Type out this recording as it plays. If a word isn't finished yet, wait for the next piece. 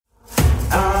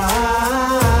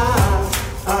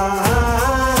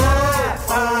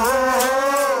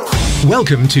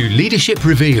Welcome to Leadership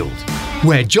Revealed,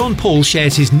 where John Paul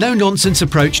shares his no-nonsense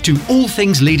approach to all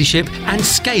things leadership and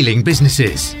scaling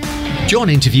businesses. John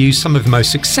interviews some of the most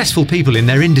successful people in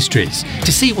their industries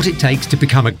to see what it takes to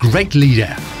become a great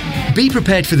leader. Be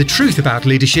prepared for the truth about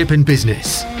leadership and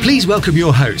business. Please welcome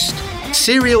your host,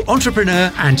 serial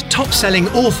entrepreneur and top-selling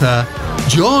author,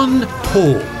 John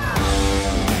Paul.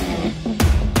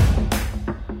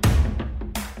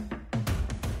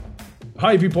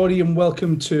 Hi everybody, and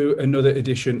welcome to another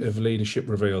edition of Leadership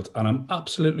Revealed. And I'm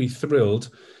absolutely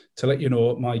thrilled to let you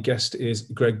know my guest is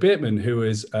Greg Bateman, who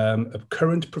is a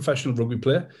current professional rugby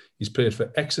player. He's played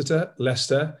for Exeter,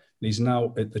 Leicester, and he's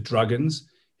now at the Dragons.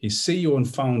 He's CEO and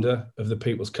founder of the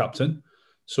People's Captain.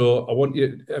 So I want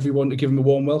everyone to give him a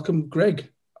warm welcome. Greg,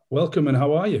 welcome, and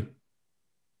how are you?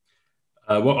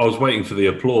 Well, I was waiting for the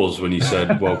applause when you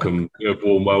said welcome,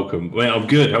 warm welcome. Well, I'm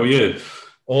good. How are you?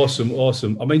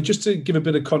 Awesome. I mean, just to give a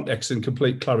bit of context and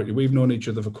complete clarity, we've known each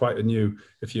other for quite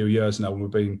a few years now, and we've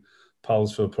been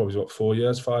pals for probably,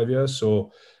 5 years.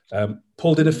 So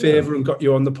Paul did a favour and got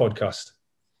you on the podcast.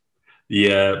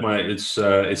 Yeah, mate, it's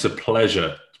a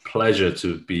pleasure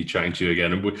to be chatting to you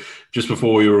again. And just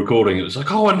before we were recording, it was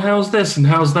like, oh, and how's this and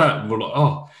how's that? And we're like,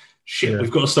 oh, shit, We've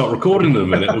got to start recording in a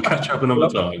minute. We'll catch up another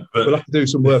time. But we'll have to do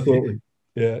some work, won't we?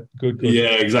 Yeah, good.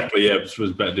 Yeah, exactly. Yeah, it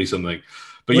was better to do something.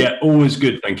 But yeah, always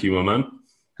good. Thank you, my man.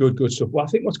 Good stuff. Well, I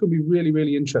think what's going to be really,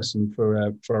 really interesting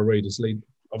for our readers,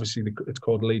 obviously it's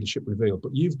called Leadership Revealed,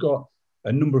 but you've got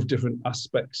a number of different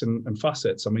aspects and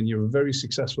facets. I mean, you're a very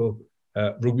successful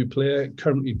rugby player,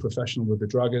 currently professional with the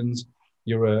Dragons.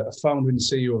 You're a founder and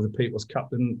CEO of the People's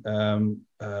Captain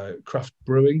Craft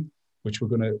Brewing, which we're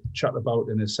going to chat about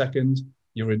in a second.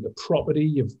 You're into property.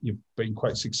 You've been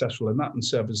quite successful in that and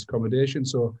service accommodation.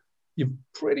 So you're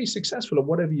pretty successful at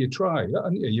whatever you try,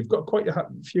 haven't you? You've got quite a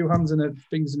few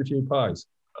fingers in a few pies.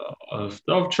 I've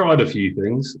tried a few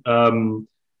things.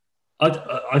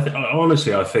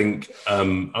 Honestly, I think,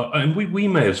 and we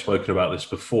may have spoken about this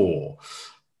before,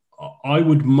 I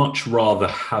would much rather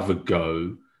have a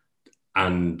go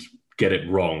and get it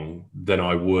wrong than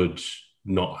I would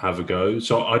not have a go.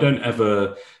 So I don't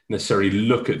ever necessarily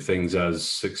look at things as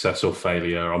success or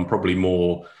failure. I'm probably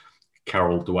more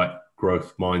Carol Dweck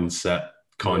growth mindset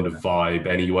kind of vibe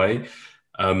anyway.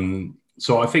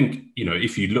 So I think,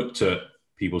 if you looked at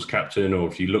People's Captain or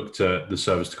if you looked at the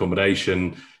serviced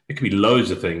accommodation, there could be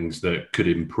loads of things that could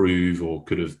improve or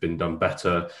could have been done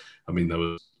better. I mean, there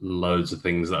were loads of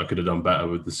things that I could have done better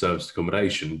with the serviced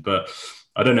accommodation, but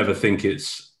I don't ever think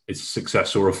it's a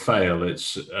success or a fail.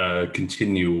 It's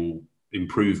continual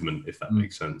improvement, if that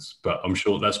makes sense. But I'm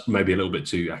sure that's maybe a little bit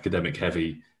too academic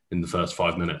heavy in the first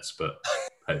 5 minutes, but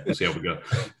hey, we'll see how we go.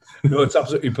 No, it's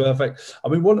absolutely perfect. I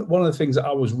mean, one of the things that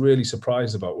I was really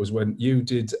surprised about was when you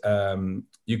did,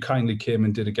 you kindly came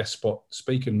and did a guest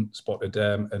speaking spot at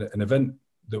an event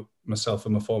that myself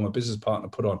and my former business partner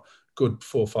put on good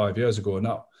 4 or 5 years ago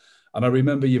now. And I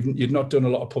remember you'd not done a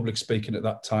lot of public speaking at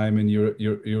that time, and you're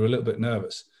a little bit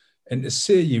nervous. And to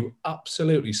see you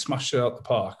absolutely smashed it out the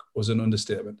park was an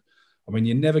understatement. I mean,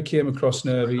 you never came across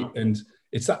nervy, and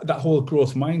it's that whole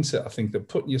growth mindset, I think, that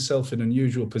putting yourself in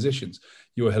unusual positions.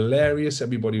 You were hilarious.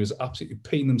 Everybody was absolutely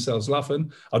peeing themselves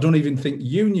laughing. I don't even think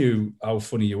you knew how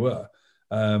funny you were.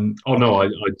 No, I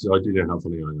do know how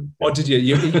funny I am. Oh, did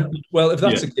you? Well, if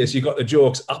that's the case, you got the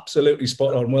jokes absolutely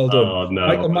spot on. Well done. Oh, no,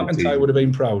 Michael McIntyre would have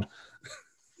been proud.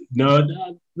 No,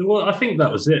 well, I think that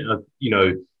was it.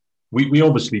 We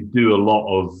obviously do a lot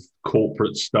of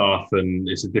corporate stuff, and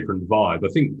it's a different vibe.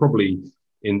 I think probably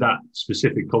in that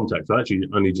specific context, I actually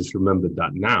only just remembered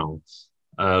that now.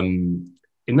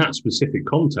 In that specific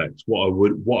context,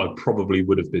 what I probably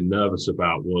would have been nervous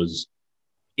about was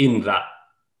in that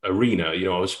arena.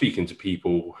 I was speaking to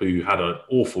people who had an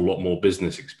awful lot more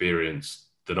business experience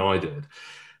than I did.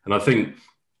 And I think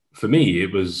for me,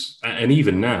 it was, and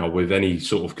even now with any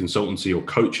sort of consultancy or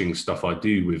coaching stuff I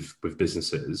do with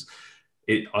businesses,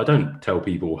 I don't tell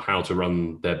people how to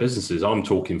run their businesses. I'm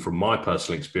talking from my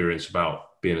personal experience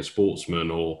about being a sportsman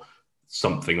or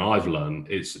something I've learned.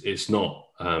 It's not,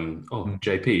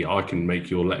 JP, I can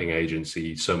make your letting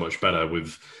agency so much better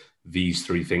with these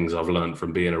 3 things I've learned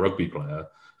from being a rugby player.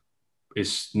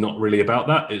 It's not really about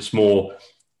that. It's more,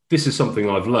 this is something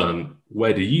I've learned.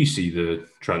 Where do you see the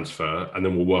transfer? And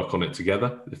then we'll work on it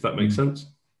together, if that makes sense.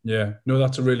 Yeah, no,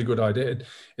 that's a really good idea.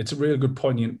 It's a really good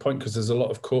poignant point, because there's a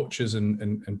lot of coaches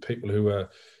and people who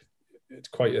are, it's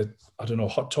quite a,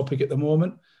 hot topic at the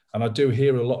moment. And I do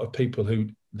hear a lot of people who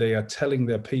they are telling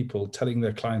their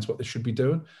clients what they should be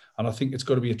doing. And I think it's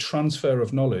got to be a transfer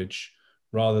of knowledge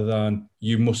rather than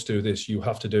you must do this, you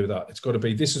have to do that. It's got to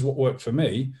be, this is what worked for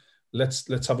me.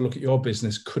 let's have a look at your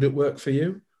business. Could it work for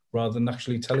you, rather than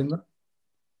actually telling them?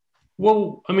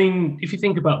 Well, I mean, if you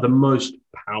think about the most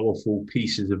powerful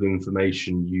pieces of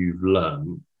information you've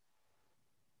learned,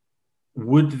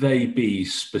 would they be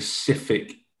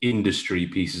specific industry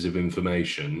pieces of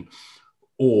information,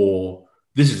 or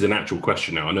this is an actual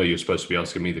question now. I know you're supposed to be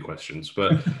asking me the questions,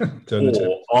 but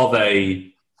or are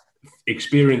they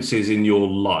experiences in your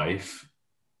life,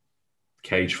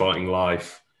 cage fighting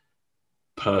life,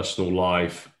 personal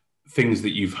life, things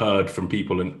that you've heard from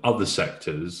people in other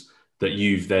sectors that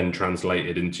you've then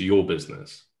translated into your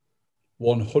business?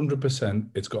 100%.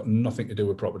 It's got nothing to do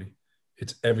with property.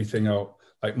 It's everything out.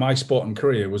 Like my sporting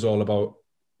career was all about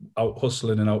out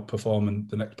hustling and outperforming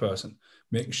the next person,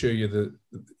 making sure you're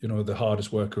the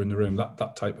hardest worker in the room,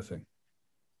 that type of thing.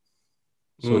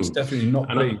 So it's definitely not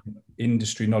big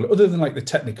industry knowledge, other than like the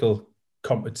technical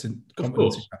competency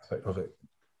aspect of it.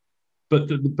 But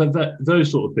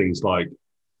those sort of things like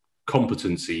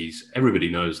competencies, everybody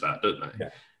knows that, don't they? Yeah.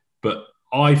 But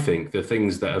I think the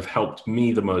things that have helped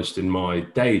me the most in my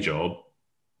day job,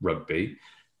 rugby,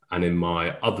 and in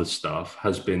my other stuff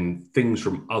has been things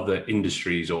from other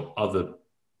industries or other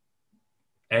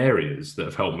areas that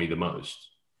have helped me the most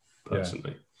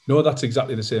personally. Yeah. No, that's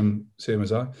exactly the same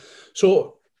as I.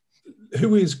 So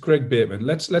who is Greg Bateman?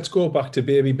 Let's go back to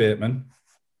baby Bateman,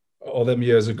 or them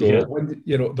years ago. Yeah. When did,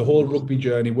 the whole rugby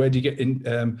journey, where do you get in?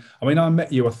 I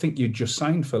met you, I think you just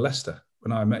signed for Leicester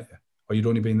when I met you, or you'd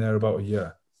only been there about a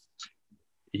year.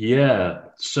 Yeah.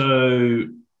 So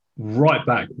right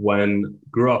back when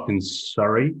grew up in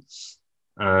Surrey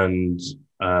and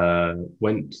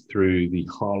went through the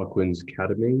Harlequins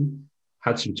Academy,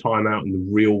 had some time out in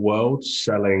the real world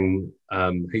selling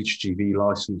HGV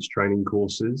license training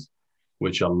courses,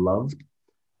 which I loved.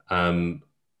 And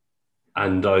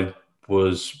I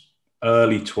was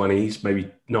early 20s,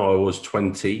 I was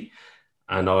 20.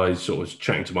 And I sort of was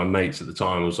chatting to my mates at the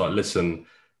time. I was like, listen,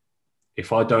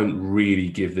 if I don't really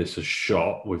give this a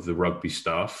shot with the rugby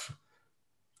stuff,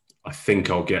 I think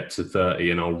I'll get to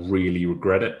 30 and I'll really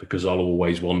regret it, because I'll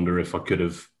always wonder if I could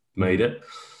have made it.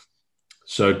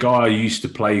 So a guy I used to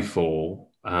play for,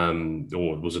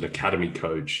 or was an academy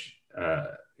coach,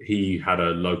 he had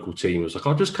a local team. It was like,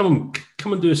 "I'll just come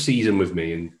and do a season with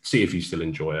me and see if you still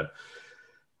enjoy it."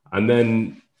 And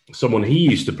then someone he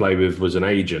used to play with was an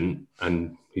agent,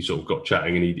 and he sort of got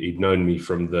chatting, and he'd known me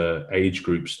from the age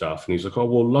group stuff. And he's like, "Oh,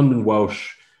 well, London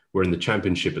Welsh were in the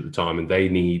championship at the time and they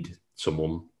need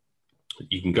someone.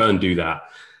 You can go and do that."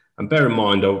 And bear in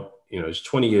mind, I was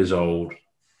 20 years old,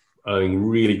 earning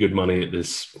really good money at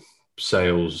this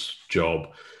sales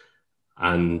job.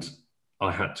 And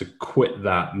I had to quit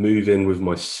that, move in with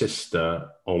my sister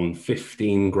on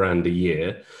 15 grand a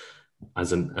year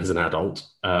as an adult,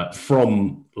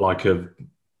 from like a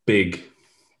big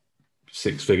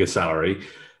 6-figure salary,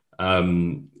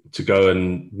 to go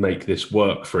and make this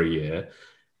work for a year.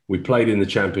 We played in the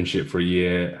championship for a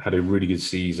year, had a really good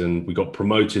season. We got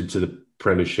promoted to the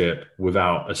Premiership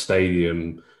without a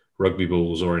stadium, rugby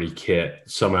balls or any kit.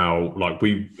 Somehow,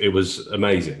 it was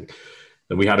amazing.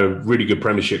 And we had a really good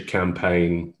Premiership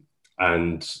campaign,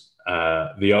 and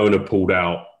the owner pulled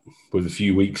out with a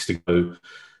few weeks to go.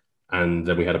 And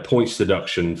then we had a points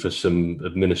deduction for some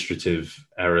administrative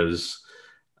errors,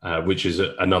 which is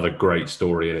another great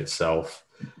story in itself.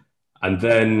 And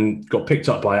then got picked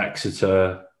up by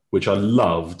Exeter, which I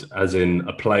loved, as in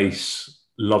a place,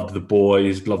 loved the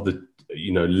boys, loved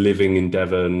living in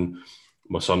Devon.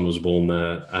 My son was born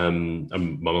there, and my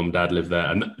mum and dad lived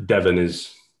there. And Devon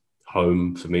is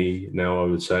home for me now, I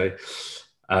would say.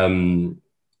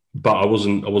 But I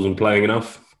wasn't playing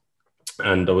enough.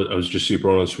 And I was just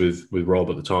super honest with Rob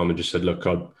at the time and just said, look,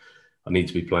 I need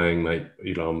to be playing, mate.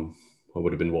 I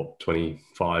would have been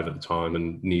 25 at the time,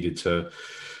 and needed to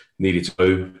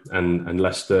go. And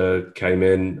Leicester came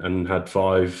in and had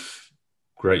 5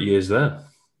 great years there.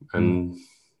 And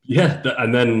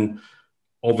and then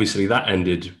obviously that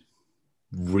ended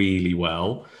really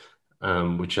well,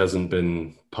 which hasn't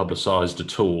been publicised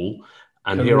at all.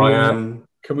 And I am.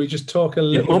 Can we just talk a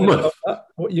little bit about that?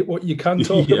 What you can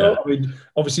talk about? I mean,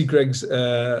 obviously Greg's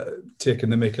taken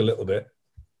the mick a little bit.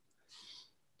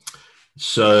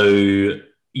 So,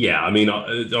 yeah, I mean,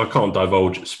 I can't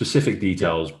divulge specific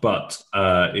details, but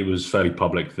it was fairly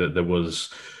public that there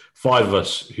was 5 of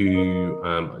us who,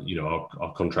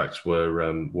 our contracts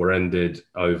were ended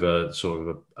over sort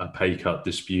of a pay cut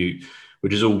dispute,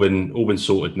 which has all been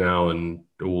sorted now, and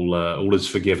all is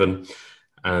forgiven.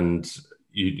 And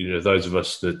those of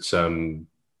us that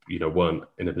weren't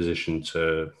in a position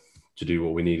to do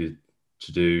what we needed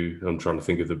to do. I'm trying to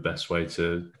think of the best way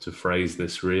to phrase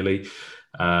this, really.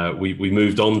 we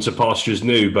moved on to pastures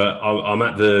new. But I'm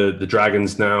at the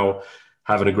Dragons now,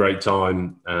 having a great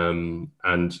time,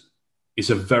 and it's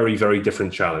a very, very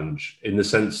different challenge in the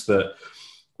sense that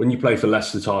when you play for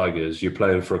Leicester Tigers, you're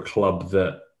playing for a club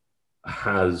that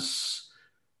has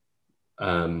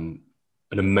an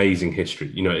amazing history.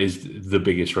 You know, it is the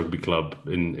biggest rugby club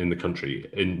in the country,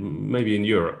 maybe in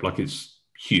Europe. Like, it's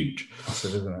huge.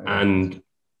 Massive, isn't it? Yeah. And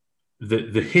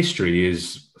the history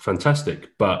is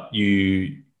fantastic, but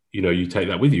you take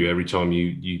that with you every time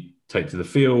you take to the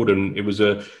field. And it was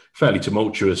a fairly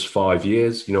tumultuous 5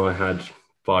 years. You know, I had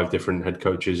 5 different head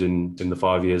coaches in the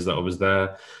 5 years that I was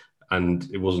there, and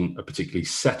it wasn't a particularly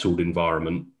settled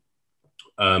environment.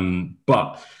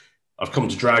 But I've come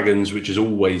to Dragons, which has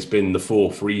always been the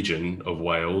 4th region of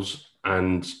Wales,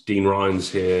 and Dean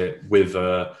Ryan's here with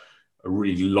a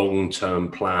really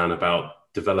long-term plan about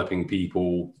developing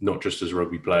people, not just as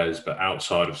rugby players, but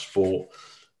outside of sport.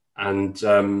 And,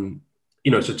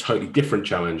 it's a totally different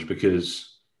challenge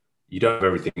because you don't have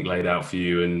everything laid out for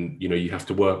you, and, you have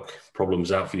to work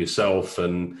problems out for yourself.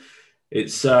 And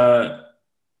it's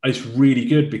really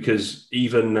good because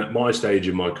even at my stage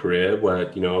in my career where,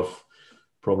 I've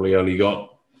probably only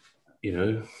got,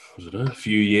 a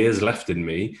few years left in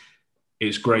me,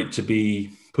 it's great to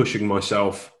be pushing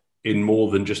myself in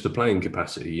more than just a playing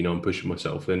capacity. I'm pushing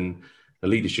myself in a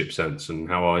leadership sense and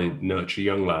how I nurture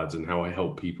young lads and how I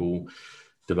help people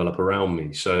develop around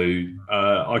me. So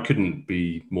I couldn't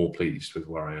be more pleased with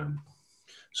where I am.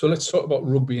 So let's talk about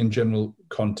rugby in general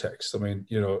context. I mean,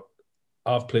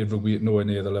 I've played rugby at nowhere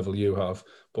near the level you have,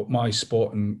 but my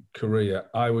sporting career,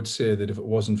 I would say that if it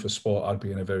wasn't for sport, I'd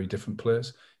be in a very different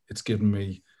place. It's given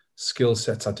me skill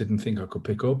sets I didn't think I could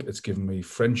pick up. It's given me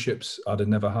friendships I'd have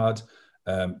never had,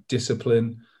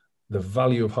 discipline, the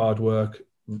value of hard work,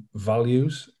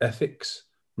 values, ethics,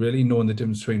 really knowing the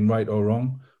difference between right or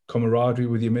wrong, camaraderie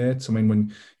with your mates. I mean,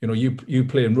 when, you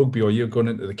play in rugby or you're going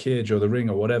into the cage or the ring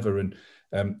or whatever, and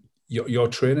your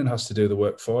training has to do the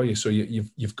work for you. So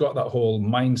you've got that whole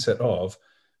mindset of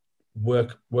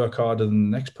work harder than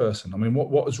the next person. I mean,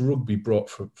 what has rugby brought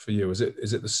for you? Is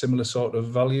it the similar sort of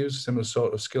values, similar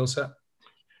sort of skill set?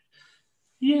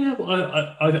 Yeah,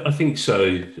 well, I think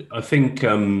so. I think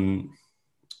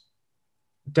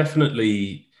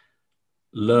definitely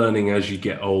learning as you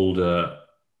get older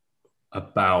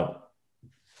about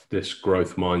this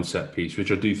growth mindset piece,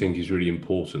 which I do think is really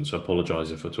important. So I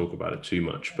apologize if I talk about it too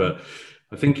much. But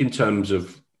I think in terms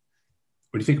of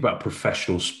when you think about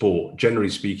professional sport, generally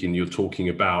speaking, you're talking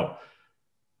about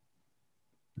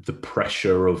the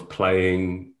pressure of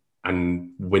playing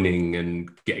and winning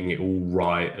and getting it all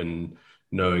right and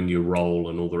knowing your role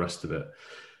and all the rest of it.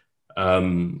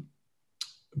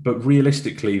 But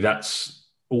realistically, that's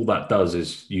all that does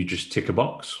is you just tick a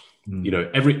box.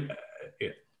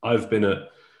 I've been at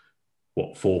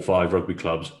 4 or 5 rugby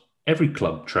clubs. Every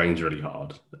club trains really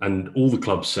hard, and all the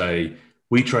clubs say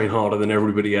we train harder than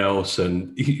everybody else,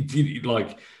 and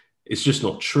like, it's just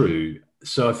not true.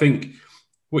 So I think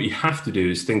what you have to do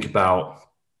is think about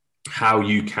how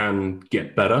you can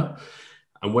get better.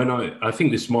 And when I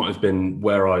think this might have been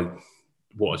what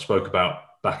I spoke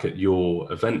about back at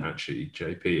your event, actually,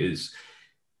 JP, is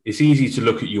it's easy to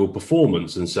look at your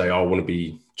performance and say, I want to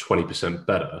be 20%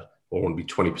 better or I want to be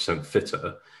 20%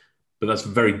 fitter. But that's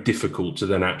very difficult to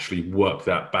then actually work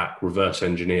that back, reverse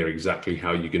engineer exactly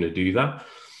how you're going to do that.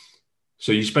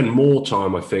 So you spend more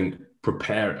time, I think,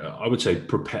 preparation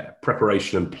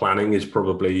and planning is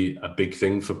probably a big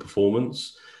thing for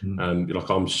performance. Like,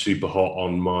 I'm super hot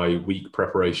on my week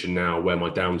preparation now, where my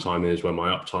downtime is, where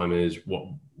my uptime is,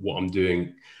 what I'm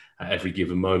doing at every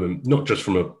given moment, not just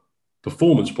from a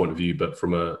performance point of view, but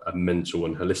from a mental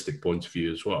and holistic point of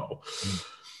view as well.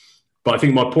 But I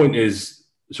think my point is,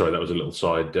 sorry, that was a little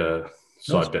side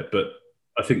bit, but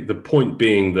I think the point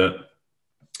being that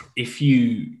if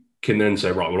you can then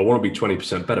say, right, well, I want to be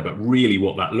 20% better, but really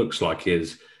what that looks like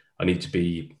is I need to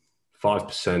be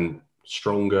 5%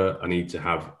 stronger. I need to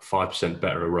have 5%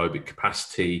 better aerobic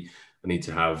capacity. I need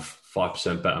to have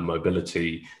 5% better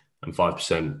mobility and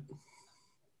 5%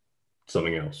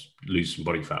 something else, lose some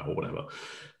body fat or whatever.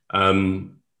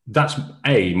 That's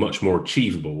A, much more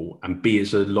achievable, and B,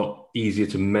 it's a lot easier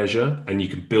to measure, and you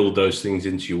can build those things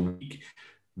into your week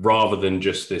rather than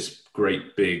just this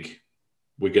great big,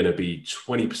 we're going to be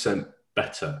 20%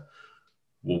 better.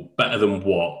 Well, better than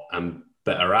what and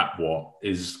better at what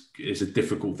is a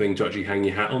difficult thing to actually hang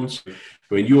your hat on. So,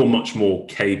 I mean, you're much more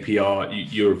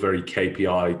KPI, you're a very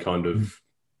KPI kind of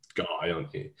guy,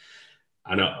 aren't you?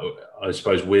 And I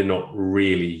suppose we're not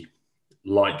really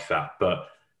like that, but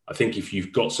I think if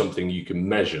you've got something you can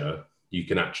measure, you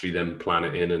can actually then plan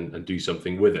it in and do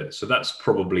something with it. So that's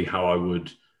probably how I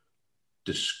would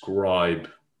describe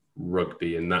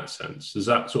rugby in that sense. Does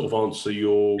that sort of answer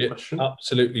your question?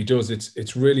 Absolutely does.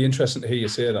 It's really interesting to hear you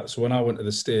say that. So when I went to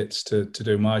the States to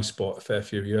do my sport a fair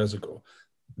few years ago,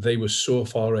 they were so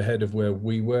far ahead of where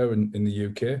we were in the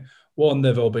UK. One,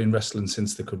 they've all been wrestling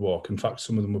since they could walk. In fact,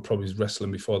 some of them were probably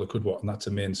wrestling before they could walk, and that's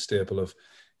a main staple of,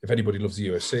 if anybody loves the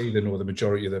UFC, they know the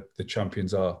majority of the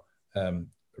champions are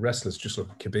wrestlers, just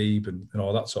like Khabib and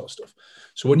all that sort of stuff.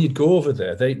 So when you'd go over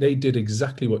there, they did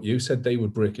exactly what you said. They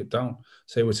would break it down.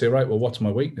 So they would say, right, well, what's my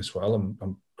weakness? Well,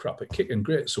 I'm crap at kicking.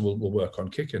 Great, so we'll work on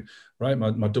kicking. Right,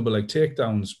 my double leg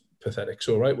takedown's pathetic.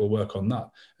 So right, we'll work on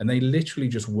that. And they literally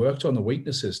just worked on the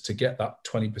weaknesses to get that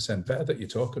 20% better that you're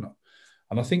talking about.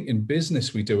 And I think in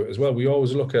business we do it as well. We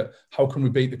always look at how can we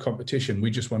beat the competition?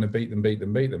 We just want to beat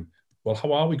them. Well,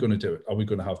 how are we going to do it? Are we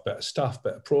going to have better staff,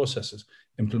 better processes,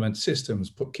 implement systems,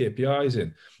 put KPIs in?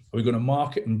 Are we going to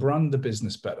market and brand the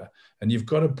business better? And you've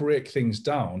got to break things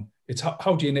down. It's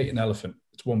how do you eat an elephant?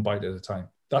 It's one bite at a time.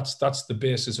 That's the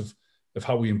basis of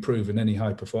how we improve in any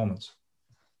high performance.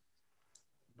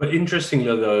 But interestingly,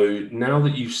 though, now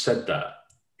that you've said that,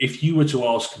 if you were to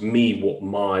ask me what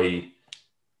my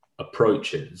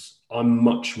approach is, I'm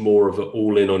much more of an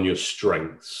all in on your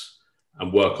strengths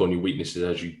and work on your weaknesses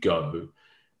as you go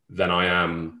than I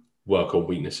am work on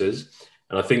weaknesses.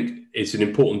 And I think it's an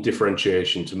important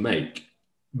differentiation to make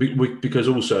because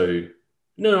also,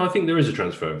 I think there is a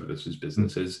transfer over this as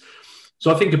businesses.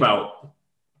 So I think about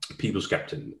People's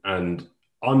Captain, and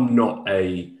I'm not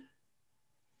a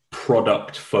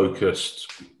product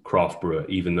focused craft brewer,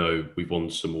 even though we've won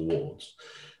some awards.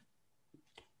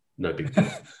 No big deal.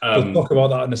 We'll talk about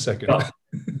that in a second.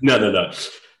 No.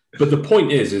 But the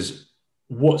point is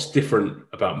what's different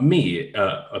about me,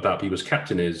 about People's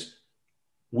Captain, is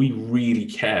we really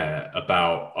care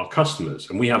about our customers,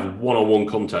 and we have one-on-one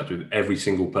contact with every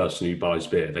single person who buys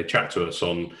beer. They chat to us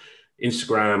on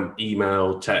Instagram,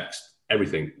 email, text,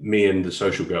 everything. Me and the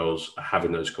social girls are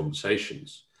having those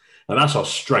conversations. And that's our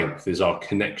strength, is our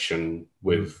connection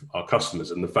with our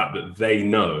customers and the fact that they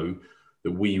know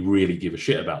that we really give a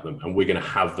shit about them, and we're going to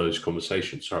have those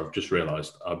conversations. So I've just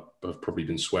realised I've probably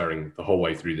been swearing the whole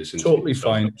way through this interview. Totally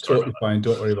fine.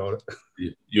 Don't worry about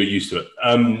it. You're used to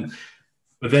it.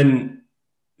 But then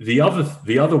the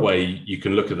other way you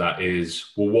can look at that is,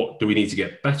 well, what do we need to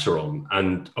get better on?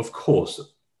 And of course,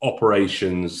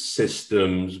 operations,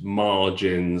 systems,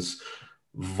 margins,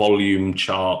 volume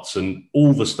charts, and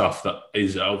all the stuff that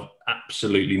is of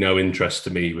absolutely no interest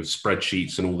to me, with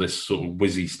spreadsheets and all this sort of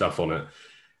whizzy stuff on it.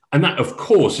 And that, of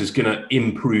course, is going to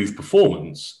improve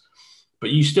performance, but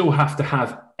you still have to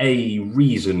have a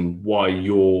reason why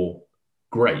you're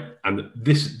great. And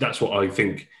that's what I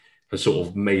think has sort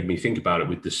of made me think about it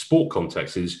with the sport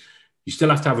context, is you still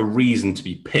have to have a reason to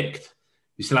be picked.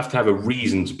 You still have to have a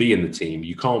reason to be in the team.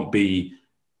 You can't be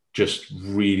just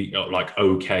really like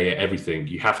okay at everything.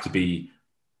 You have to be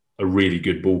a really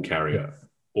good ball carrier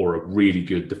or a really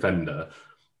good defender.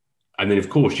 And then, of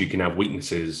course, you can have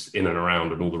weaknesses in and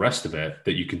around and all the rest of it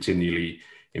that you continually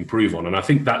improve on. And I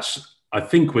think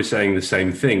we're saying the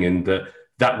same thing, in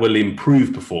that will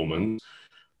improve performance.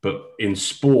 But in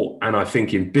sport, and I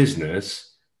think in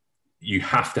business, you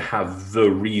have to have the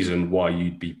reason why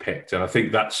you'd be picked. And I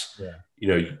think that's,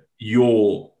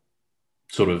 your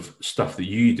sort of stuff that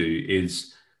you do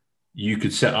is, you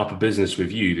could set up a business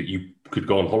with you that you could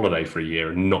go on holiday for a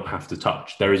year and not have to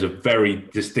touch. There is a very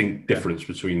distinct difference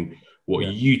between what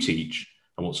you teach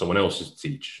and what someone else is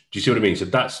teach. Do you see what I mean? So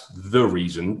that's the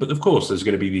reason. But of course, there's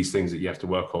going to be these things that you have to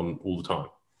work on all the time.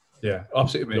 Yeah,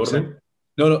 absolutely. Makes sense.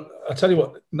 No, I tell you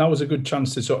what, now is a good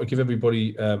chance to sort of give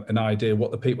everybody an idea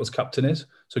what the People's Captain is.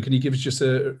 So can you give us just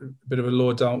a bit of a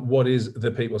lowdown? What is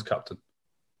the People's Captain?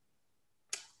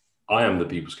 I am the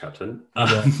People's Captain. I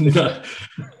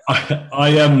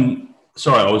am.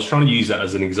 Sorry, I was trying to use that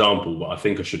as an example, but I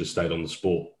think I should have stayed on the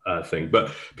sport thing.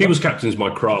 But People's Captain is my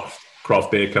craft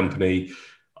beer company.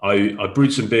 I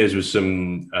brewed some beers with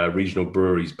some regional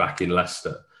breweries back in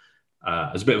Leicester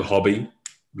as a bit of a hobby.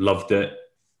 Loved it.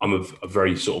 I'm a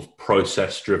very sort of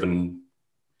process-driven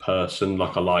person.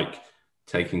 Like, I like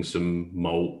taking some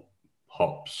malt,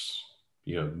 hops,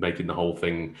 making the whole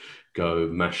thing go,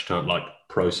 mash tun, like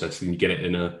processing. You get it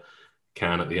in a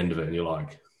can at the end of it, and you're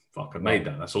like, "Fuck, I made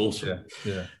that. That's awesome."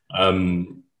 Yeah.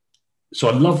 So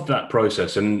I loved that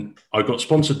process, and I got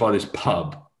sponsored by this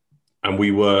pub, and we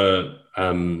were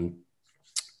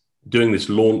doing this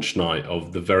launch night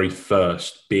of the very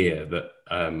first beer that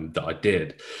I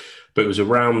did. But it was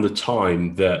around the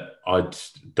time that I'd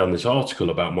done this article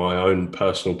about my own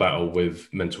personal battle with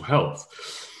mental health.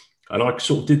 And I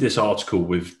sort of did this article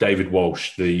with David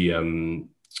Walsh, the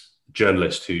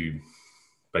journalist who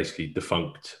basically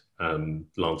defunct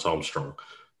Lance Armstrong.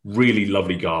 Really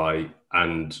lovely guy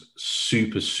and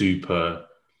super, super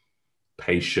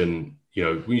patient. You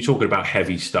know, when you're talking about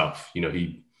heavy stuff, you know,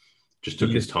 he just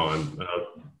took his time.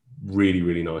 Really,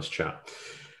 really nice chat.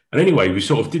 And anyway, we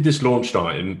sort of did this launch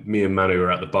night, and me and Manu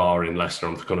were at the bar in Leicester.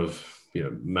 I'm kind of, you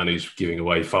know, Manu's giving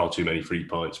away far too many free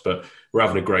pints, but we're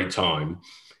having a great time.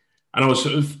 And I was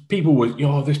sort of, people were, you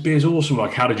know, oh, this beer's awesome.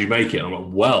 Like, how did you make it? And I'm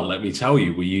like, well, let me tell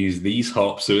you, we use these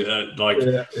hops.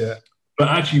 But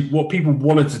actually, what people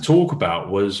wanted to talk about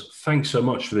was, thanks so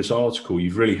much for this article.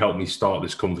 You've really helped me start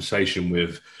this conversation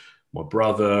with my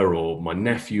brother or my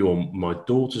nephew, or my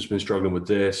daughter's been struggling with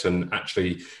this. And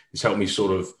actually, it's helped me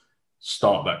sort of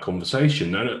start that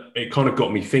conversation. And it kind of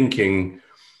got me thinking,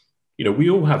 you know, we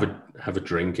all have a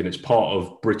drink and it's part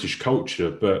of British culture,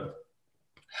 but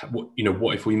you know,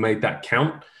 what if we made that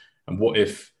count? And what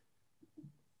if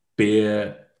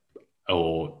beer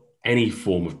or any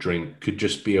form of drink could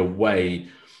just be a way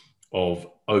of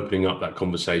opening up that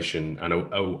conversation and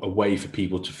a way for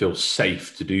people to feel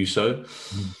safe to do so?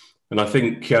 Mm. And I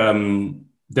think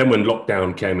then when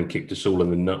lockdown came and kicked us all in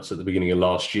the nuts at the beginning of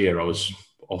last year, I was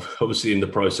obviously in the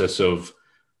process of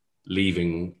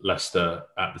leaving Leicester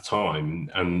at the time,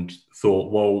 and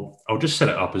thought, well, I'll just set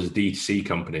it up as a D2C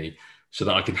company so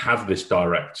that I can have this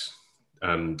direct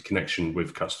connection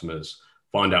with customers,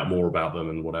 find out more about them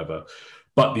and whatever.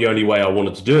 But the only way I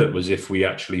wanted to do it was if we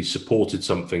actually supported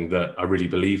something that I really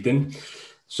believed in.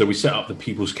 So we set up the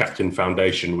People's Captain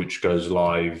Foundation, which goes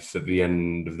live at the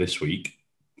end of this week.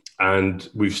 And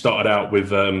we've started out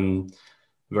with a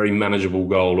very manageable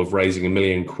goal of raising £1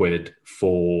 million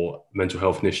for mental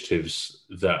health initiatives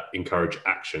that encourage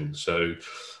action. So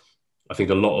I think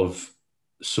a lot of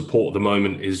support at the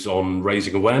moment is on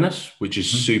raising awareness, which is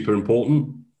super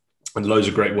important, and loads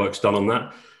of great work's done on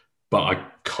that. But I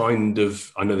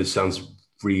know this sounds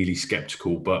really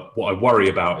skeptical, but what I worry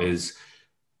about is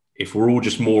if we're all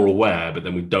just more aware, but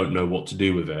then we don't know what to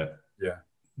do with it,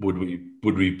 would we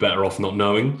be better off not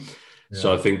knowing? Yeah.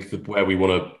 So I think that where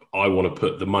I want to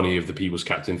put the money of the People's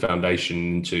Captain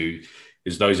Foundation into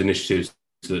is those initiatives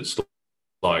that's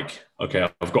like, okay,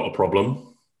 I've got a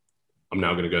problem. I'm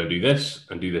now going to go and do this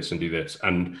and do this and do this,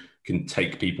 and can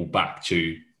take people back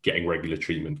to getting regular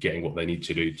treatment, getting what they need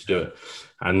to do it.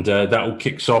 And that all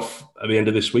kicks off at the end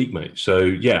of this week, mate. So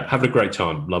yeah, having a great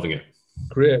time, loving it.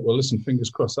 Great. Well, listen, fingers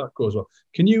crossed that goes well.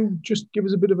 Can you just give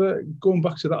us a bit of going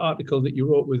back to that article that you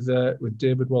wrote with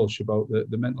David Walsh about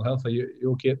the mental health? Are you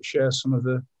okay to share some of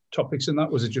the topics in that?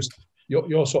 Was it just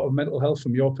your sort of mental health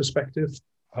from your perspective?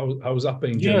 How was that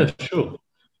being done? Yeah, sure.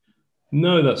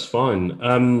 No, that's fine.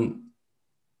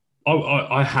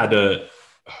 I had a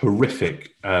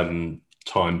horrific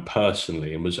time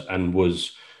personally, and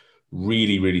was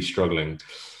really, really struggling,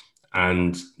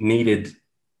 and needed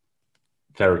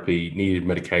therapy, needed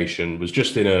medication, was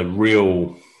just in a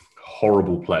real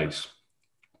horrible place.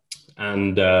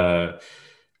 And I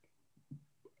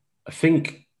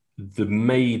think the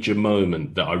major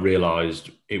moment that I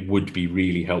realized it would be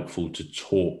really helpful to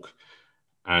talk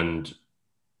and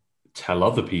tell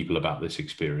other people about this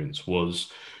experience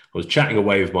was I was chatting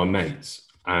away with my mates,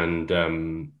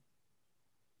 and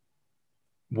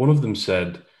one of them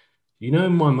said, you know,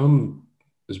 my mum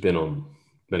has been on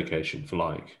medication for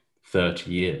like 30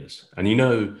 years. And you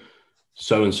know,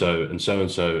 so-and-so and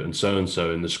so-and-so and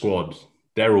so-and-so in the squad,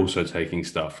 they're also taking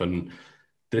stuff. And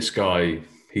this guy,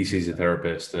 he sees a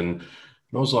therapist. And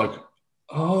I was like,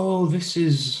 oh, this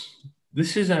is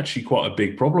actually quite a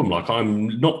big problem. Like,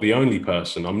 I'm not the only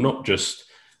person. I'm not just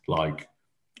like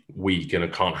weak and I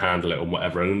can't handle it or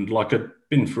whatever. And like, I'd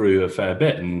been through a fair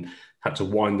bit and had to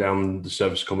wind down the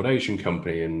service accommodation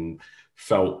company, and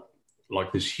felt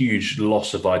like this huge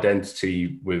loss of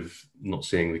identity with not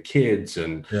seeing the kids,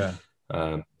 and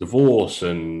divorce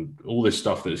and all this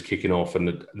stuff that was kicking off. And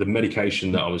the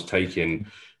medication that I was taking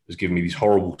was giving me these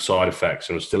horrible side effects,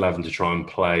 and I was still having to try and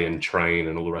play and train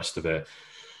and all the rest of it.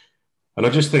 And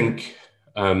I just think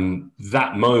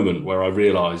that moment where I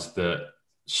realized that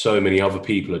so many other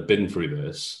people had been through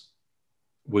this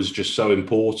was just so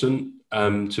important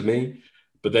to me.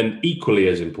 But then equally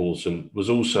as important was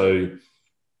also,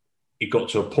 it got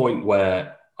to a point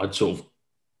where I'd sort of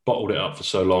bottled it up for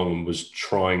so long and was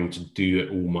trying to do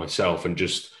it all myself and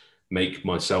just make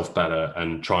myself better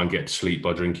and try and get to sleep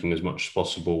by drinking as much as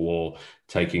possible, or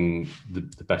taking the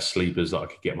best sleepers that I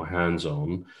could get my hands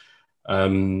on.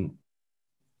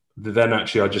 Then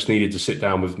actually I just needed to sit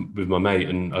down with my mate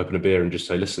and open a beer and just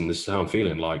say, listen, this is how I'm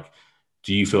feeling. Like,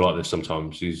 do you feel like this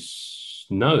sometimes? He's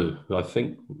no, I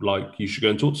think like you should go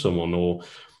and talk to someone, or,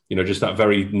 you know, just that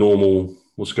very normal,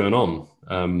 what's going on.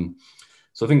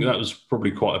 So I think that was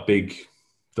probably quite a big,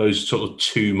 those sort of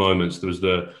two moments. There was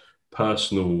the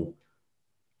personal,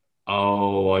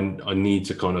 oh, I need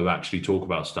to kind of actually talk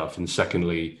about stuff. And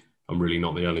secondly, I'm really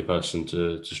not the only person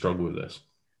to struggle with this.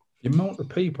 The amount of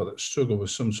people that struggle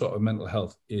with some sort of mental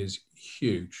health is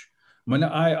huge. I mean,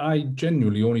 I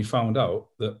genuinely only found out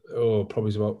that,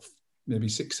 probably about maybe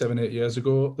 6, 7, 8 years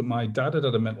ago, that my dad had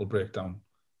a mental breakdown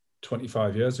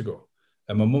 25 years ago.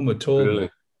 And my mum had told me.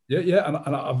 Yeah.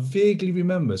 And I vaguely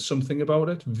remember something about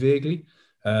it, vaguely.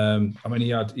 I mean, he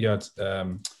had he had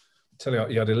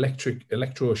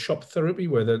electroshock therapy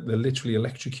where they literally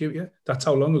electrocute you. That's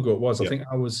how long ago it was. I think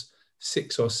I was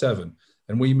 6 or 7.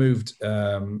 And we moved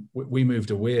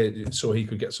away so he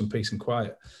could get some peace and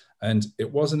quiet. And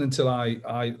it wasn't until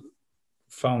I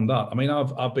found that. I mean,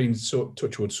 I've been so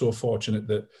fortunate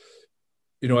that,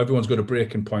 you know, everyone's got a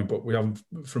breaking point, but we haven't,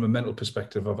 from a mental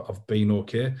perspective, I've been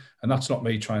okay. And that's not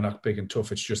me trying to act big and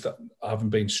tough. It's just that I haven't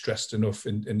been stressed enough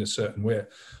in a certain way.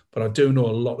 But I do know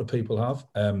a lot of people have.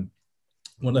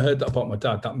 When I heard that about my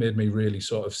dad, that made me really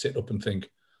sort of sit up and think,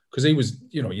 because he was,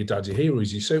 you know, your dad's your hero,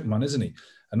 he's your Superman, isn't he?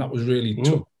 And that was really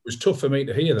tough. It was tough for me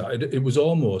to hear that. It was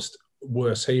almost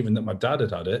worse even that my dad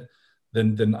had it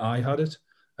than I had it.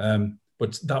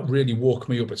 But that really woke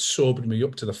me up. It sobered me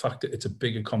up to the fact that it's a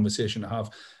bigger conversation to have.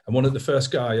 And one of the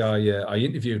first guy I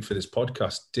interviewed for this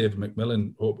podcast, David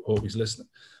McMillan, hope he's listening.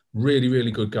 Really,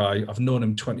 really good guy. I've known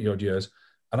him 20 odd years.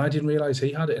 And I didn't realize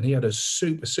he had it. And he had a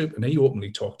super, and he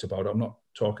openly talked about it. I'm not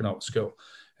talking out of school.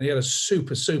 And he had a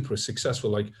super successful,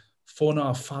 like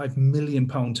 £4.5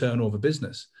 million turnover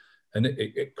business. And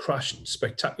it crashed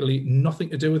spectacularly. Nothing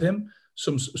to do with him.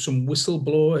 Some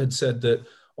whistleblower had said that,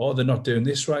 oh, they're not doing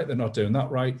this right, they're not doing that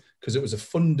right, because it was a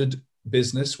funded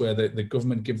business where the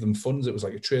government give them funds. It was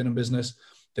like a training business.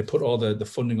 They put all the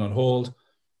funding on hold,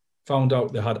 found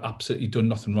out they had absolutely done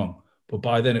nothing wrong. But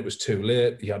by then it was too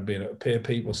late. He had been able to pay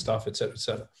people, staff, etc.,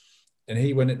 etc. And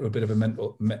he went into a bit of a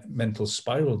mental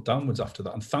spiral downwards after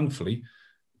that. And thankfully,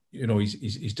 you know,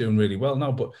 he's doing really well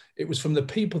now. But it was from the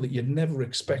people that you'd never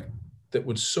expect that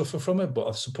would suffer from it. But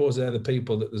I suppose they're the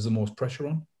people that there's the most pressure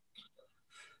on.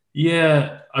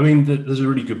 Yeah, I mean, there's a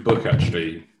really good book,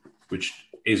 actually, which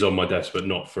is on my desk, but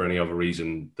not for any other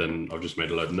reason than I've just made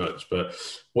a load of notes. But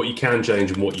What You Can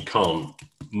Change and What You Can't.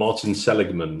 Martin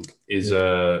Seligman is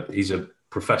he's a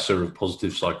professor of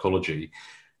positive psychology.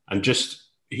 And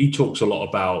he talks a lot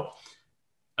about,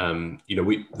 you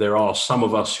know, there are some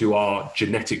of us who are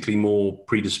genetically more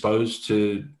predisposed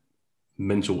to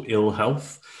mental ill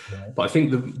health. Right. But I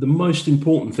think the most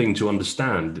important thing to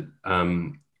understand,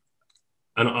 and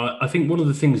I think one of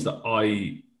the things that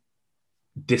I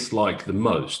dislike the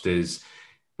most is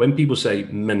when people say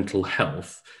mental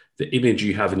health, the image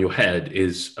you have in your head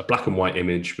is a black and white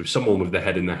image with someone with their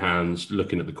head in their hands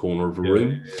looking at the corner of a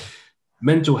room. Yeah.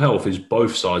 Mental health is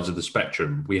both sides of the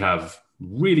spectrum. We have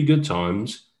really good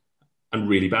times and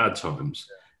really bad times.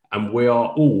 Yeah. And we are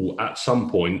all at some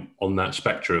point on that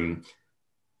spectrum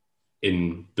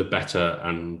in the better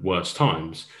and worse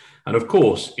times. And of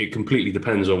course, it completely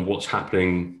depends on what's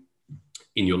happening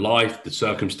in your life, the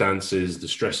circumstances, the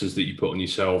stresses that you put on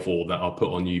yourself or that are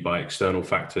put on you by external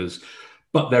factors.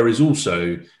 But there is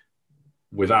also,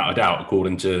 without a doubt,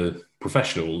 according to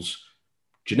professionals,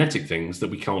 genetic things that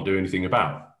we can't do anything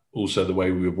about. Also, the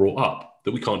way we were brought up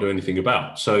that we can't do anything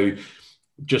about. So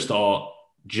just our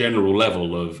general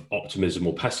level of optimism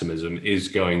or pessimism is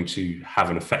going to have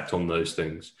an effect on those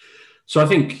things. So I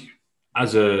think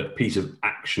as a piece of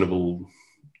actionable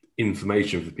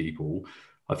information for people,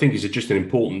 I think it's just an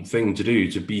important thing to do,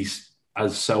 to be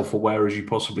as self-aware as you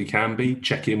possibly can be,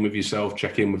 check in with yourself,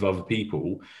 check in with other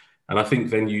people. And I think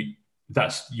then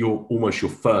that's almost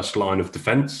your first line of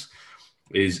defense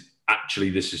is actually,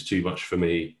 this is too much for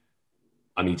me.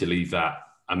 I need to leave that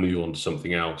and move on to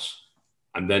something else.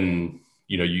 And then,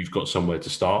 you know, you've got somewhere to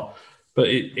start. But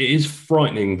it is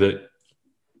frightening that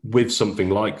with something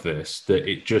like this, that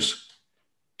it just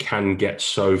can get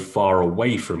so far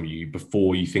away from you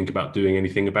before you think about doing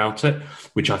anything about it,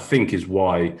 which I think is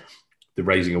why the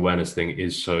raising awareness thing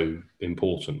is so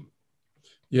important.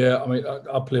 Yeah, I mean,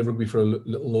 I play rugby for a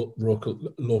little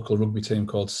local rugby team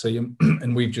called Seaham,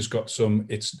 and we've just got some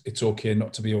 "It's okay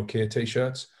not to be okay"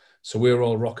 t-shirts. So we're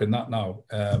all rocking that now.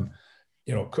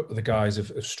 You know, the guys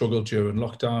have struggled during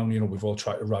lockdown. You know, we've all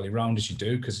tried to rally around as you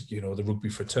do, because, you know, the rugby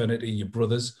fraternity, your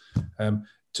brothers.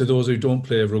 To those who don't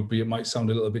play rugby, it might sound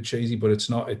a little bit cheesy, but it's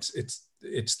not.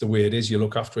 It's the way it is. You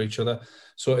look after each other.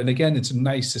 So, and again, it's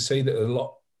nice to see that a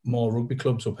lot more rugby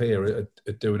clubs up here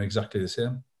are doing exactly the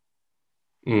same.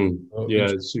 Yeah,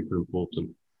 it's super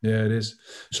important. Yeah, it is.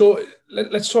 So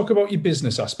let's talk about your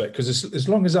business aspect, because as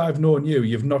long as I've known you,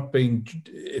 you've not been,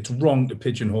 it's wrong to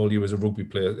pigeonhole you as a rugby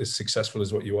player as successful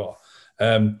as what you are.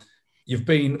 You've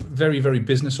been very, very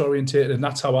business orientated, and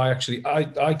that's how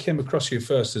I came across you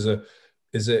first as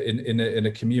in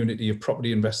a community of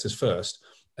property investors first,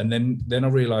 and then I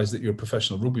realised that you're a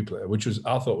professional rugby player, which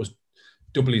I thought was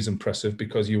doubly as impressive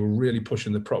because you were really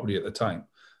pushing the property at the time.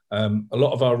 A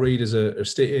lot of our readers are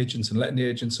estate agents and letting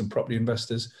agents and property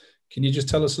investors. Can you just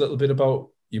tell us a little bit about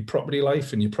your property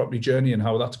life and your property journey and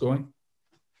how that's going?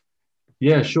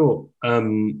 Yeah, sure.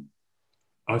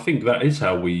 I think that is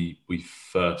how we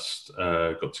first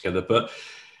got together. But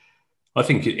I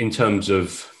think in terms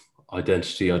of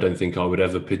identity, I don't think I would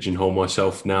ever pigeonhole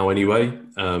myself now anyway.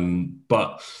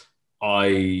 But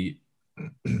I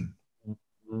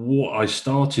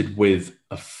started with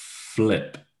a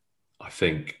flip, I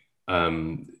think.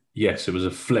 Yes, it was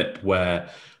a flip where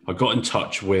I got in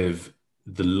touch with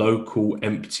the local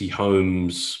empty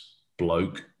homes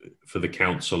bloke for the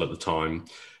council at the time,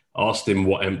 asked him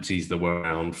what empties there were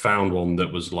around, found one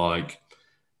that was like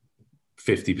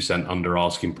 50% under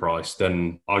asking price.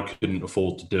 Then I couldn't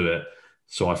afford to do it.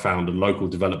 So I found a local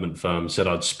development firm, said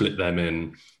I'd split them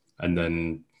in, and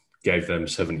then gave them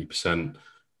 70%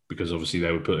 because obviously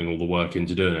they were putting all the work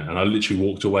into doing it. And I literally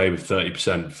walked away with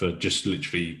 30% for just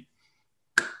literally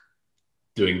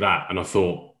doing that. And I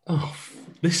thought, oh,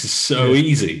 this is so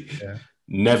easy. Yeah.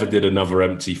 Never did another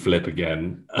empty flip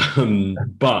again.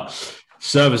 But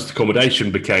serviced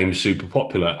accommodation became super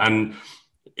popular. And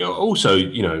also,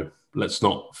 let's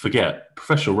not forget,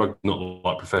 professional rugby, not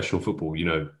like professional football. We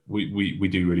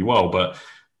do really well, but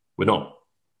we're not,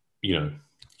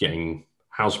 getting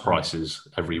house prices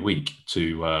every week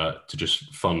to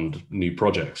just fund new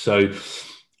projects. So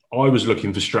I was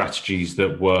looking for strategies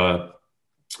that were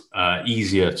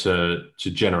easier to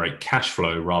generate cash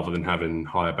flow rather than having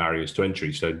higher barriers to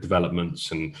entry. So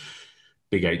developments and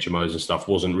big HMOs and stuff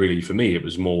wasn't really for me. It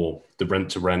was more the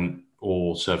rent to rent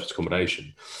or serviced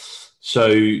accommodation.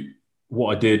 So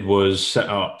what I did was set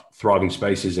up Thriving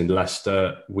Spaces in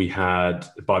Leicester.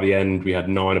 By the end, we had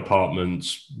 9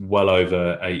 apartments, well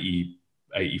over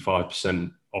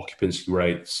 85% occupancy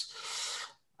rates,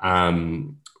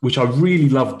 which I really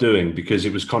loved doing because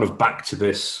it was kind of back to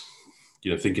this,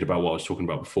 thinking about what I was talking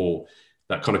about before,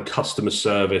 that kind of customer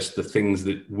service, the things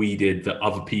that we did that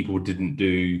other people didn't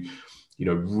do,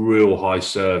 real high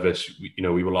service.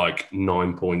 We were like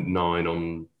 9.9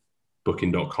 on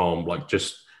booking.com, like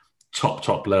just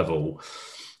top level.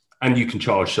 And you can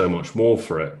charge so much more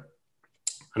for it.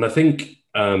 And I think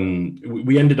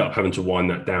we ended up having to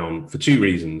wind that down for 2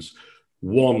 reasons.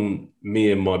 One,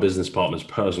 me and my business partner's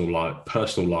personal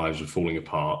lives were falling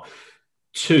apart.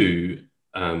 2,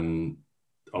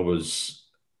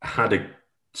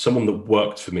 someone that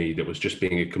worked for me that was just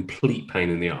being a complete pain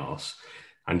in the ass.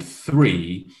 And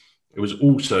 3, it was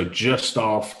also just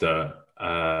after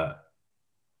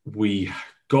we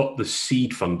got the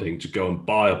seed funding to go and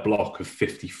buy a block of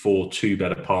 54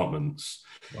 2-bed apartments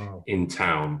in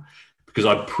town, because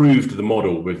I proved the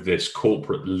model with this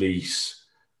corporate lease,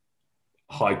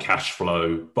 high cash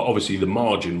flow, but obviously the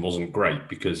margin wasn't great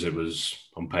because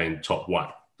I'm paying top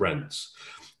whack rents.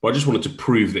 But I just wanted to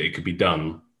prove that it could be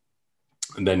done,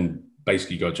 and then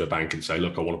basically go to a bank and say,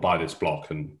 look, I want to buy this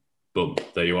block, and boom,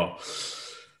 there you are.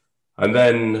 And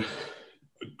then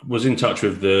was in touch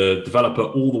with the developer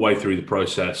all the way through the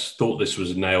process, thought this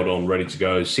was nailed on, ready to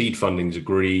go. Seed funding's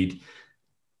agreed.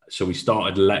 So we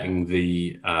started letting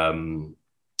the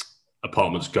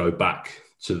apartments go back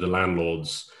to the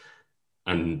landlords,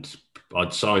 and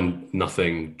I'd signed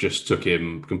nothing, just took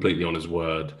him completely on his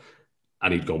word,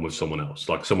 and he'd gone with someone else.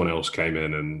 Like someone else came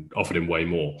in and offered him way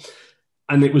more.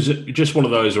 And it was just one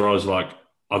of those where I was like,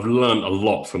 I've learned a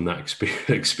lot from that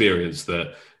experience,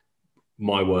 that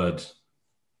my word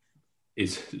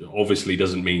obviously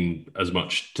doesn't mean as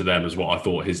much to them as what I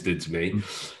thought his did to me.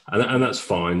 And that's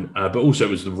fine. But also it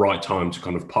was the right time to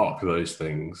kind of park those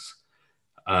things.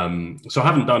 So I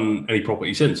haven't done any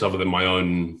property since, other than my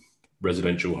own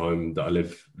residential home that I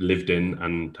lived in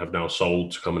and have now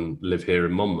sold to come and live here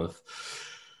in Monmouth.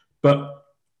 But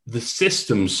the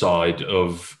system side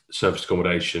of serviced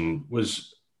accommodation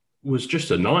was just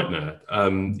a nightmare.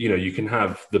 You can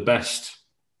have the best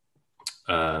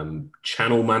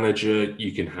channel manager,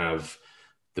 you can have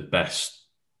the best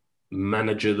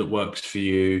manager that works for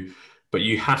you, but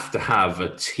you have to have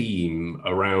a team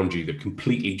around you that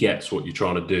completely gets what you're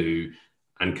trying to do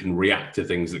and can react to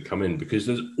things that come in, because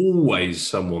there's always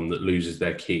someone that loses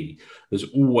their key. There's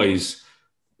always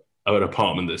an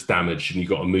apartment that's damaged and you've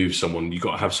got to move someone, you've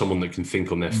got to have someone that can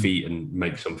think on their feet and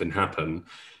make something happen.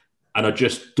 And I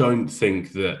just don't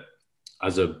think that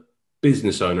as a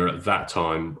business owner at that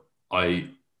time, I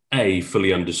A,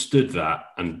 fully understood that,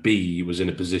 and B, was in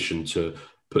a position to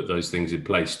put those things in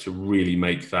place to really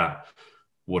make that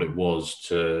what it was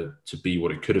to be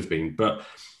what it could have been. But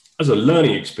as a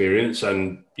learning experience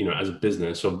and, as a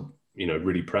business, I'm,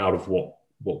 really proud of what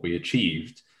we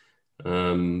achieved.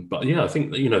 But yeah, I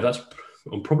think that,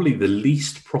 I'm probably the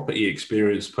least property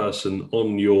experienced person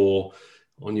on your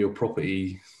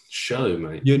property show,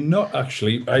 mate. You're not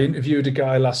actually. I interviewed a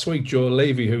guy last week, Joe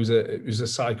Levy, who's a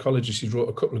psychologist. He wrote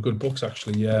a couple of good books,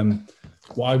 actually.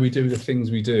 Why We Do the Things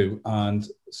We Do and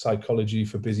Psychology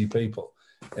for Busy People.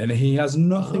 And he has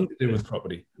nothing to do with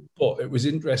property, but it was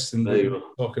interesting that you were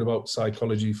talking about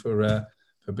psychology for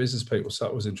business people. So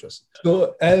that was interesting.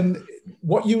 So,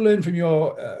 what you learned from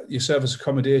your service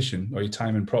accommodation or your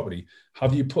time in property,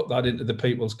 have you put that into the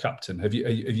People's Captain? Have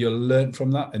you learned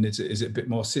from that, and is it a bit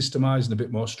more systemized and a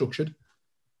bit more structured?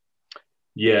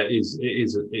 Yeah, it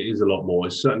is a lot more.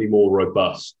 It's certainly more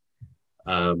robust.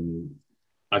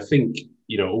 I think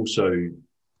also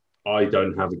I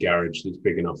don't have a garage that's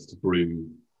big enough to brew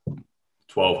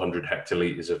 1,200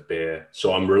 hectolitres of beer.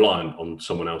 So I'm reliant on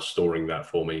someone else storing that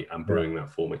for me and brewing that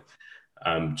for me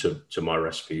to my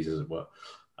recipes, as it were.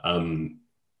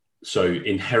 So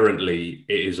inherently,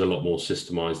 it is a lot more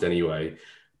systemized anyway.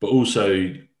 But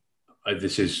also,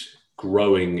 this is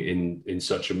growing in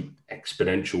such an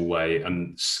exponential way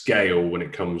and scale when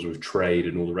it comes with trade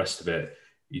and all the rest of it.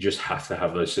 You just have to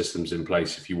have those systems in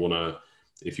place if you want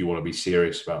to be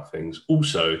serious about things.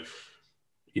 Also,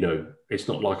 it's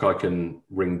not like I can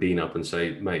ring Dean up and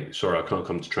say, mate, sorry, I can't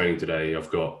come to training today.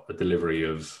 I've got a delivery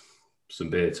of some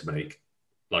beer to make.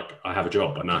 Like, I have a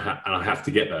job and I have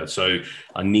to get there. So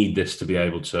I need this to be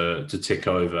able to tick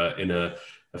over in a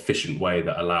efficient way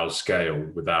that allows scale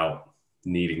without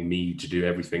needing me to do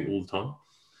everything all the time.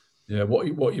 Yeah. What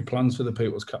are your plans for the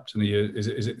People's Captain? Is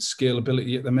it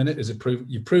scalability at the minute?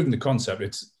 You've proven the concept?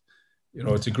 It's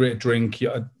a great drink.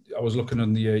 I was looking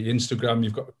on the Instagram.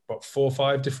 You've got about 4 or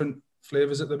 5 different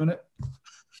flavors at the minute.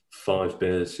 5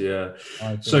 beers, yeah. 5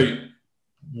 beers. So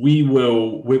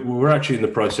we're actually in the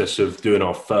process of doing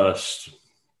our first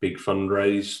big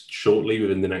fundraise shortly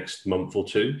within the next month or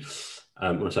two.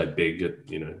 When I say big,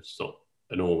 it's not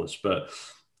enormous, but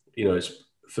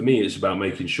for me, it's about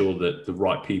making sure that the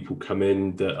right people come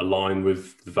in that align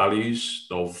with the values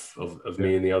of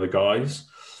me and the other guys.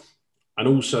 And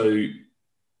also,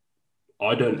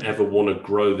 I don't ever want to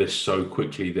grow this so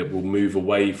quickly that we'll move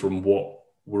away from what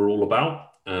we're all about.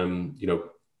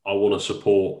 I want to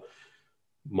support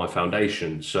my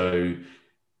foundation. So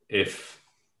if,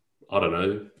 I don't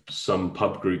know, some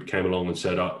pub group came along and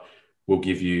said, we'll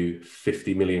give you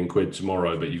 50 million quid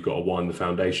tomorrow, but you've got to wind the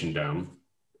foundation down,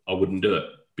 I wouldn't do it,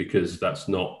 because that's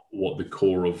not what the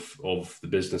core of the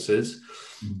business is.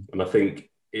 And I think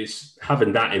it's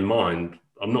having that in mind.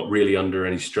 I'm not really under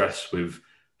any stress with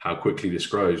how quickly this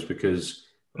grows, because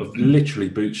I've literally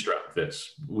bootstrapped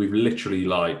this. We've literally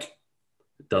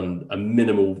done a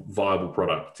minimal viable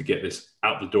product to get this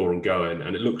out the door and going,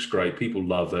 and it looks great. People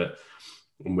love it,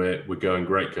 and we're going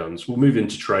great guns. We'll move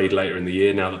into trade later in the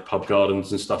year now that pub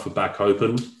gardens and stuff are back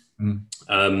open,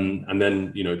 and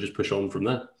then just push on from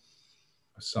there.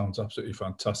 Sounds absolutely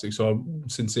fantastic. So I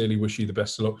sincerely wish you the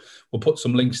best of luck. We'll put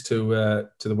some links to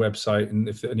the website, and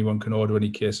if anyone can order any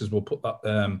cases, we'll put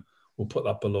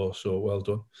that below. So well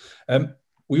done.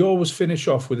 We always finish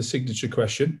off with a signature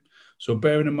question. So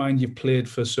bearing in mind you've played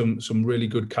for some really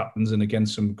good captains and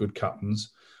against some good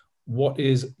captains, what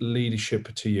is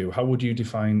leadership to you? How would you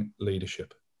define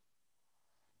leadership?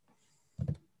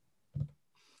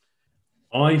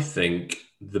 I think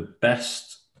the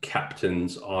best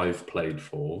captains I've played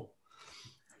for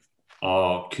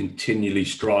are continually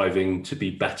striving to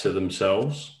be better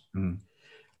themselves.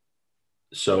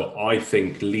 So I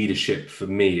think leadership for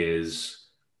me is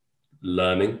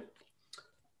learning.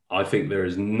 I think there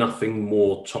is nothing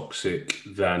more toxic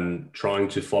than trying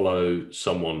to follow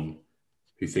someone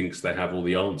who thinks they have all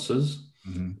the answers.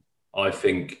 I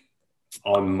think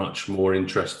I'm much more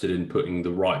interested in putting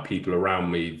the right people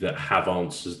around me that have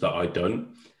answers that I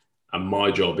don't. And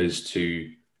my job is to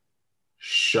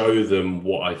show them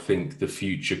what I think the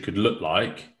future could look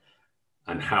like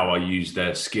and how I use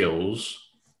their skills,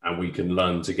 and we can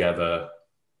learn together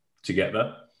to get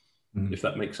there, if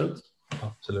that makes sense.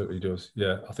 Absolutely does.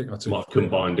 Yeah, I think that's I've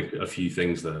combined a few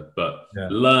things there, but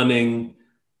learning,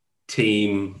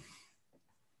 team,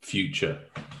 future,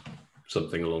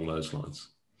 something along those lines.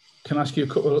 Can I ask you a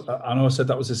couple? I know I said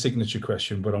that was a signature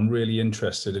question, but I'm really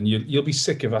interested, and you'll be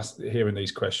sick of us hearing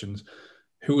these questions.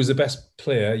 Who was the best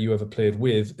player you ever played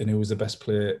with, and who was the best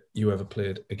player you ever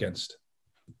played against?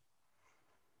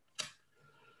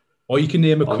 Or you can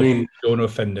name a couple. Don't want to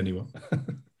offend anyone.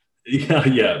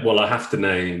 Yeah. Well, I have to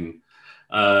name.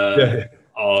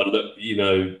 Oh, look,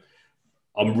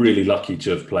 I'm really lucky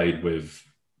to have played with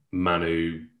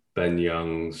Manu, Ben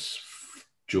Youngs,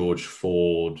 George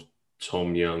Ford,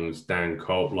 Tom Youngs, Dan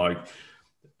Colt, like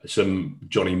some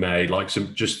Johnny May, like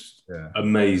some just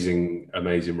amazing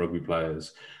rugby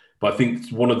players. But I think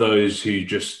one of those who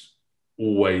just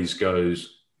always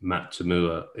goes, Matt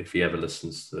Tamua, if he ever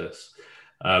listens to this.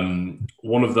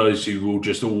 One of those who will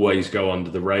just always go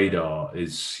under the radar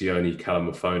is Sione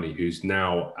Kalamafoni, who's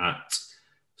now at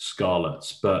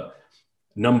Scarlets, but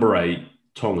number 8,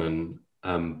 Tongan,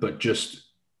 but just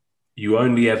you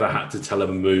only ever had to tell him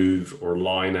a move or a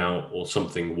line out or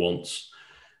something once,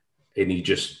 and he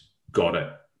just got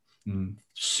it.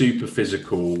 Super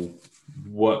physical,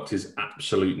 worked his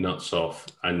absolute nuts off,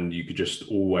 and you could just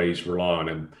always rely on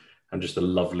him, and just a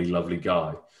lovely, lovely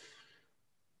guy.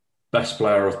 Best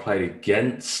player I've played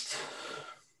against?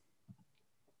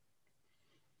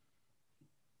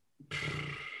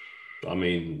 I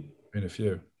mean... Been a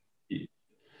few.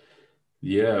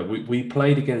 Yeah, we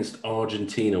played against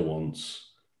Argentina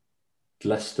once.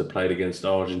 Leicester played against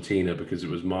Argentina because it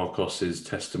was Marcos's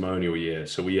testimonial year.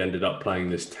 So we ended up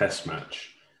playing this test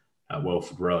match at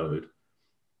Welford Road.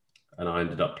 And I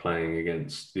ended up playing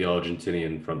against the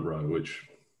Argentinian front row, which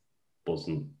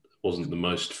wasn't the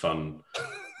most fun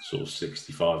sort of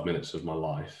 65 minutes of my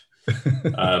life.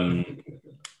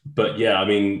 But yeah, I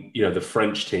mean, the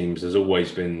French teams, there's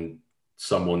always been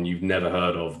someone you've never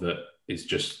heard of that is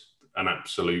just an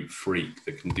absolute freak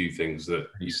that can do things that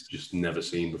he's just never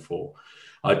seen before.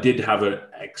 I did have an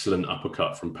excellent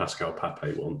uppercut from Pascal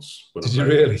Pape once. Did you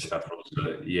really?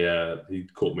 Yeah, he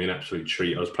caught me an absolute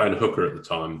treat. I was playing hooker at the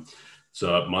time,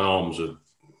 so my arms were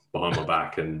behind my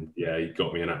back, and yeah, he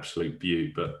got me an absolute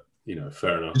beaut. But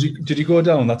fair enough. Did you go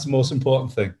down? That's the most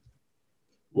important thing.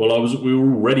 Well, we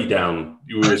were already down.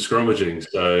 We were scrimmaging,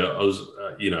 so I was,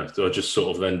 so I just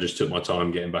sort of then just took my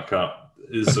time getting back up.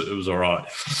 It was all right.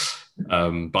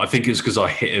 But I think it's because I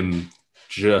hit him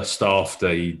just after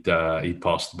he'd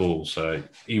passed the ball. So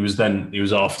he was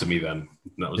after me then.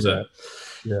 And that was it.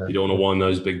 Yeah. You don't want to wind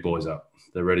those big boys up.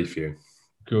 They're ready for you.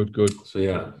 Good. So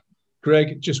yeah.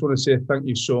 Greg, just want to say thank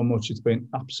you so much. It's been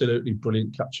absolutely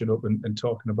brilliant catching up and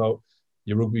talking about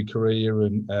your rugby career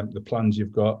and the plans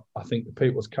you've got. I think the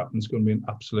People's Captain's going to be an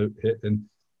absolute hit. And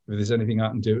if there's anything I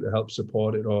can do to help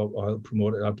support it or help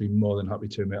promote it, I'd be more than happy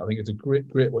to, mate. I think it's a great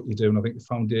what you're doing. I think the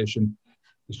foundation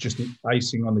is just the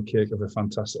icing on the cake of a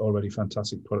already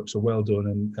fantastic product. So well done,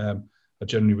 and I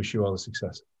genuinely wish you all the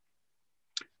success.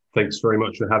 Thanks very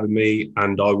much for having me,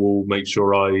 and I will make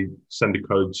sure I send a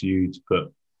code to you to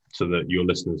put so that your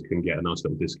listeners can get a nice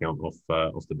little discount off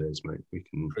the beers, mate. We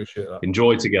can appreciate that.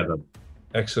 Enjoy together.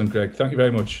 Excellent, Greg. Thank you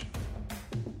very much.